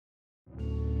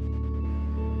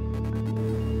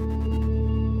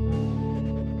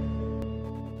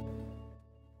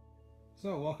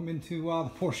So welcome into the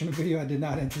portion of video I did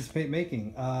not anticipate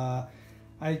making. I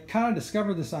kind of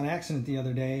discovered this on accident the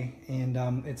other day, and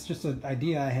it's just an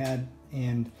idea I had.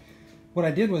 And what I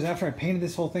did was, after I painted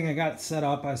this whole thing, I got it set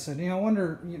up. I said, you know, I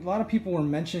wonder, a lot of people were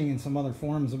mentioning in some other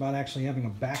forums about actually having a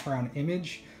background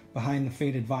image behind the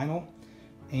faded vinyl.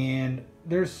 And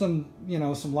there's some, you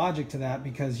know, some logic to that,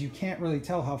 because you can't really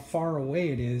tell how far away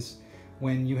it is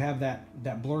when you have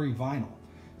that blurry vinyl.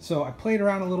 So I played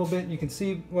around a little bit, and you can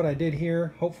see what I did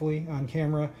here, hopefully on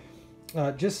camera.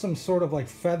 Just some sort of like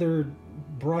feathered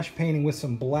brush painting with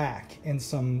some black and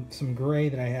some gray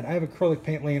that I had. I have acrylic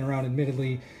paint laying around.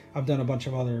 Admittedly, I've done a bunch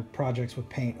of other projects with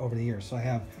paint over the years, so I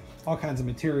have all kinds of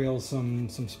materials, some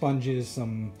sponges,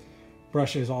 some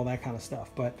brushes, all that kind of stuff.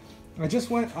 But I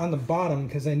just went on the bottom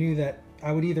because I knew that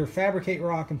I would either fabricate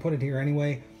rock and put it here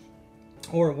anyway,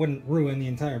 or it wouldn't ruin the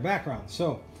entire background.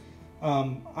 So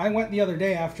I went the other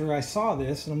day after I saw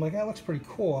this, and I'm like, that looks pretty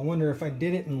cool. I wonder if I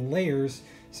did it in layers,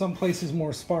 some places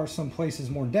more sparse, some places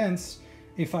more dense,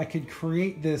 if I could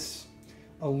create this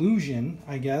illusion,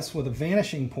 I guess, with a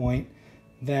vanishing point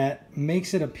that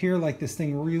makes it appear like this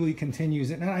thing really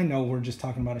continues. And I know we're just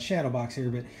talking about a shadow box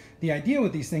here, but the idea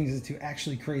with these things is to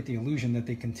actually create the illusion that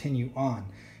they continue on.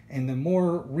 And the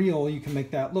more real you can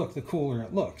make that look, the cooler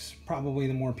it looks. Probably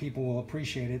the more people will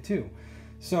appreciate it too.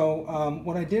 So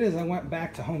what I did is I went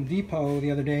back to Home Depot the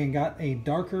other day and got a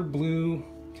darker blue.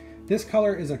 This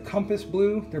color is a compass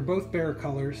blue. They're both Bear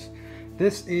colors.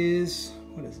 This is,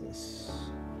 what is this?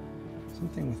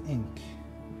 Something with ink.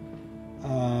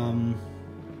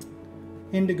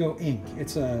 Indigo ink.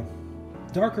 It's a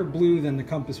darker blue than the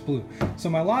compass blue. So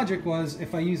my logic was,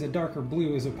 if I use a darker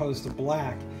blue as opposed to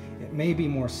black, it may be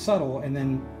more subtle, and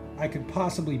then I could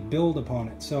possibly build upon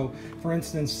it. So for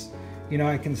instance, you know,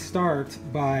 I can start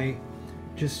by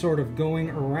just sort of going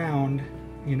around,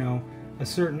 you know, a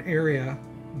certain area,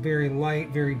 very light,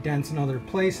 very dense in other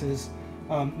places.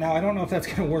 Now, I don't know if that's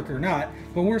going to work or not,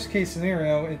 but worst case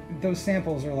scenario, those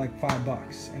samples are like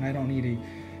 $5, and I don't need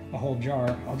a whole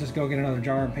jar. I'll just go get another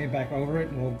jar and paint back over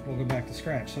it, and we'll go back to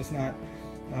scratch. So it's not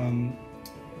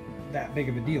that big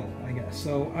of a deal, I guess.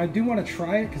 So I do want to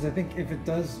try it, because I think if it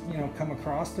does, you know, come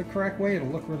across the correct way, it'll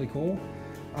look really cool.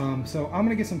 So I'm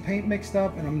gonna get some paint mixed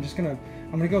up, and I'm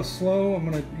gonna go slow. I'm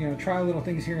gonna, you know, try little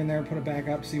things here and there, put it back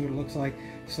up, see what it looks like.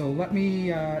 So let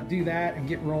me do that and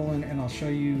get rolling, and I'll show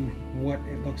you what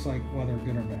it looks like, whether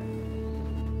good or bad.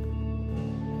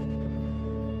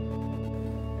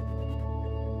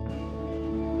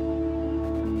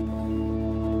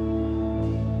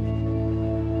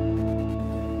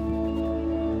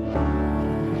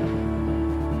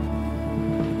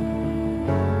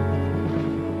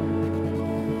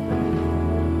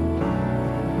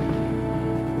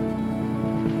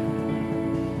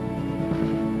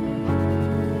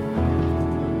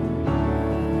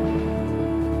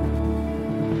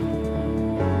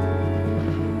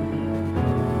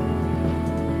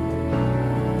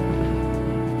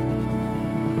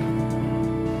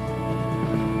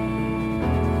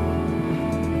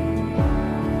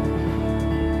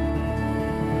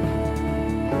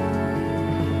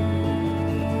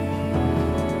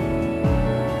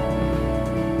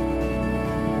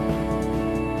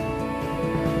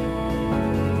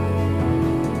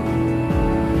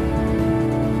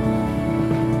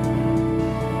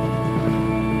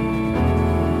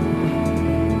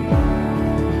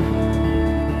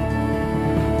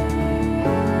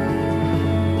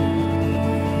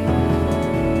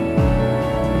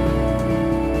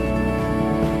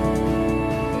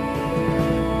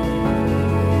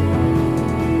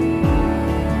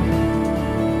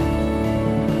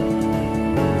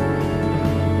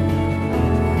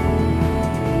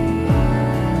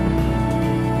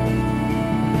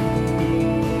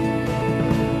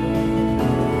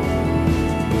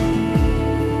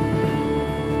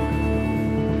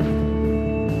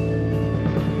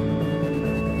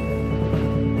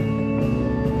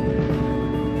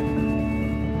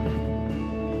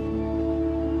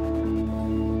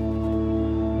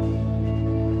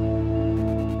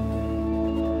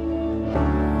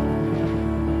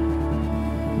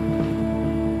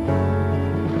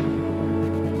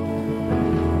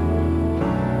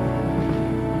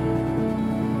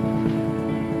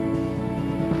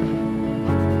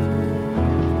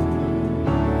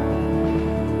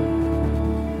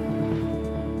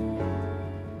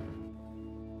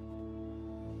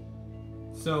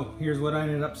 So here's what I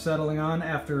ended up settling on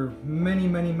after many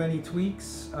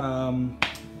tweaks. And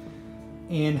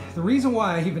the reason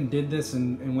why I even did this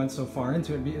and went so far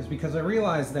into it is because I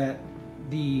realized that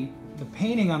the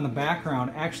painting on the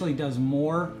background actually does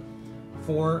more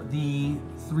for the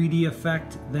 3D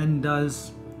effect than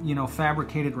does you know,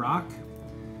 fabricated rock.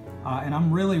 And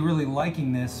I'm really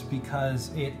liking this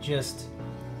because it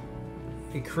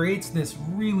creates this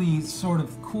really sort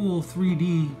of cool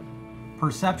 3D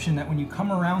perception that when you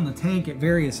come around the tank at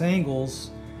various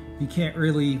angles, you can't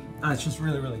really, it's just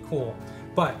really cool.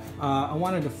 But I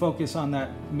wanted to focus on that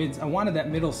I wanted that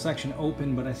middle section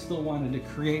open, but I still wanted to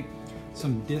create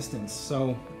some distance.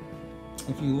 So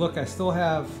if you look, I still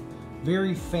have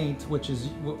very faint, which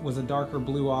was a darker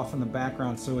blue off in the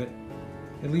background, so it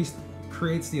at least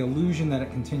creates the illusion that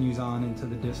it continues on into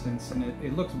the distance, and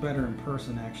it looks better in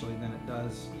person actually than it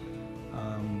does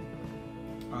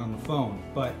on the phone.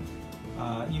 But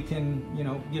you can, you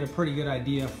know, get a pretty good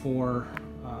idea for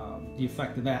the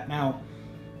effect of that. Now,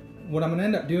 what I'm going to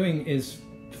end up doing is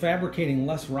fabricating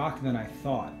less rock than I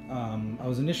thought. I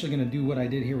was initially going to do what I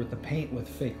did here with the paint with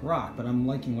fake rock, but I'm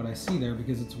liking what I see there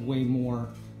because it's way more,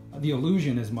 the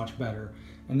illusion is much better.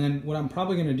 And then what I'm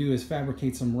probably going to do is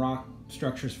fabricate some rock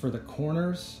structures for the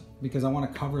corners, because I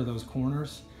want to cover those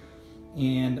corners.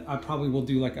 And I probably will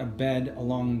do like a bed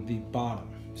along the bottom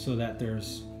so that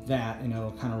there's that, and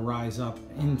it'll kind of rise up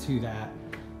into that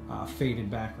faded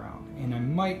background. And I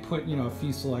might put, you know, a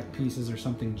few select pieces or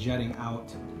something jetting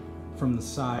out from the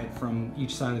side, from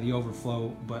each side of the overflow,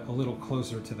 but a little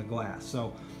closer to the glass.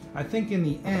 So I think in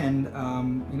the end,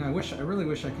 you know, I really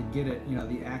wish I could get it, you know,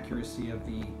 the accuracy of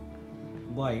the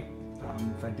light.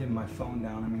 If I did my phone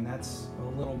down, I mean, that's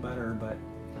a little better, but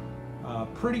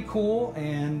pretty cool.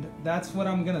 And that's what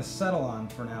I'm gonna settle on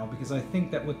for now, because I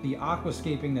think that with the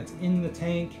aquascaping that's in the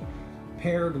tank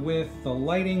paired with the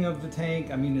lighting of the tank,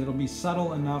 I mean, it'll be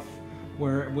subtle enough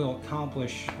where it will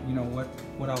accomplish, you know,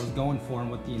 what I was going for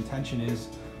and what the intention is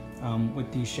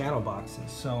with these shadow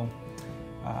boxes. So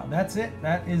that's it.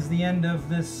 That is the end of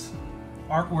this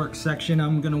artwork section.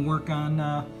 I'm gonna work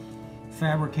on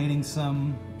fabricating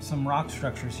some rock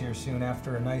structures here soon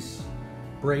after a nice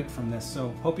break from this.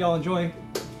 So hope y'all enjoy.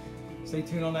 Stay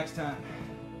tuned till next time.